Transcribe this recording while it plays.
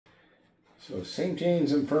So St.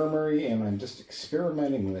 James Infirmary, and I'm just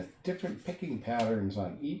experimenting with different picking patterns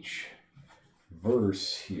on each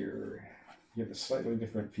verse here. Give a slightly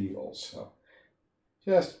different feel, so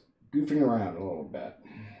just goofing around a little bit.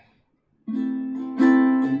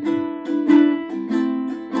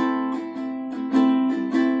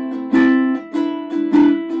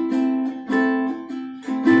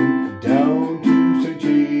 Down to St.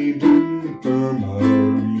 James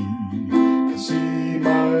Infirmary to see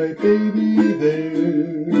my baby there.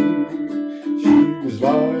 She was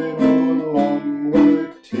lying on a long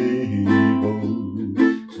white table,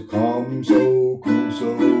 so calm, so cool,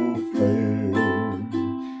 so fair.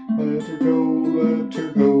 Let her go,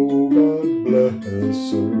 God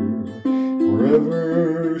bless her,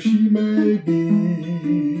 wherever she may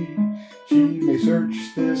be. She may search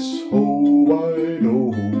this whole wide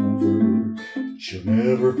over, she'll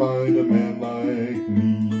never find a man like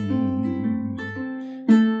me.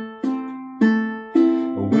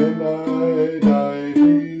 When I die,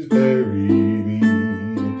 please bury me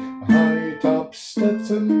a high-top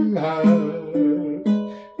Stetson hat.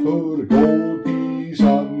 Put a gold piece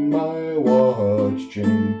on my watch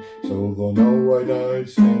chain, so they'll know I died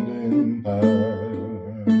standing pat.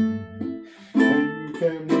 And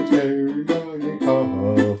Cameron's carrying my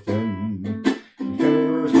coffin,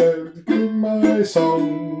 Cameron's carrying my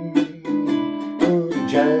song. Put a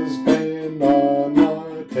jazz band on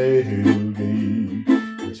my tailgate,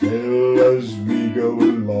 as we go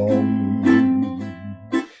along.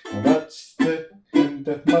 Now that's the end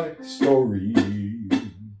of my story.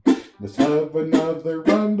 Let's have another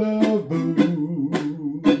round of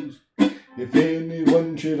booze. If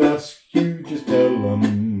anyone should ask you, just tell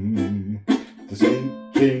them the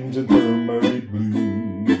St. James Infirmary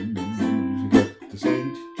Blues. You got the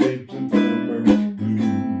St. James Infirmary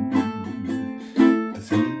Blues. The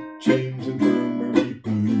St. James Infirmary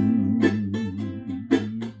Blues.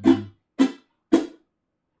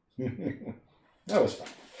 That was fun.